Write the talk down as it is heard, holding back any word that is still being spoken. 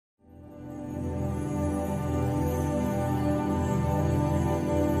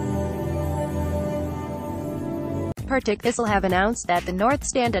Partick Thistle have announced that the North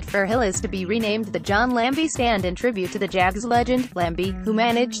Stand at Firhill is to be renamed the John Lambie Stand in tribute to the Jags legend, Lambie, who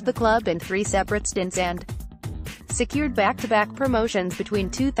managed the club in 3 separate stints and secured back-to-back promotions between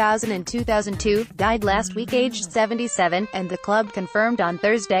 2000 and 2002, died last week aged 77, and the club confirmed on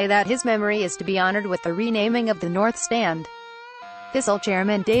Thursday that his memory is to be honored with the renaming of the North Stand. Thistle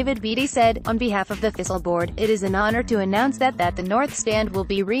chairman David Beattie said, "On behalf of the Thistle Board, it is an honor to announce that the North Stand will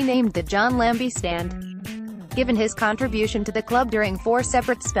be renamed the John Lambie Stand. Given his contribution to the club during 4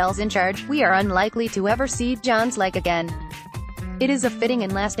 separate spells in charge, we are unlikely to ever see John's like again. It is a fitting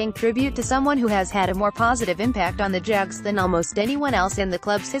and lasting tribute to someone who has had a more positive impact on the Jags than almost anyone else in the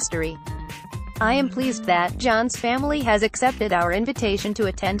club's history. I am pleased that John's family has accepted our invitation to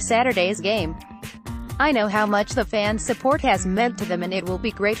attend Saturday's game. I know how much the fans' support has meant to them, and it will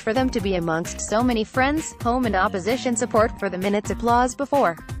be great for them to be amongst so many friends, home and opposition support for the minute's applause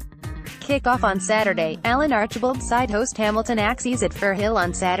before kick-off on Saturday." Alan Archibald side host Hamilton Axes at Firhill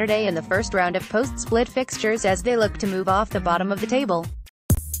on Saturday in the first round of post-split fixtures as they look to move off the bottom of the table.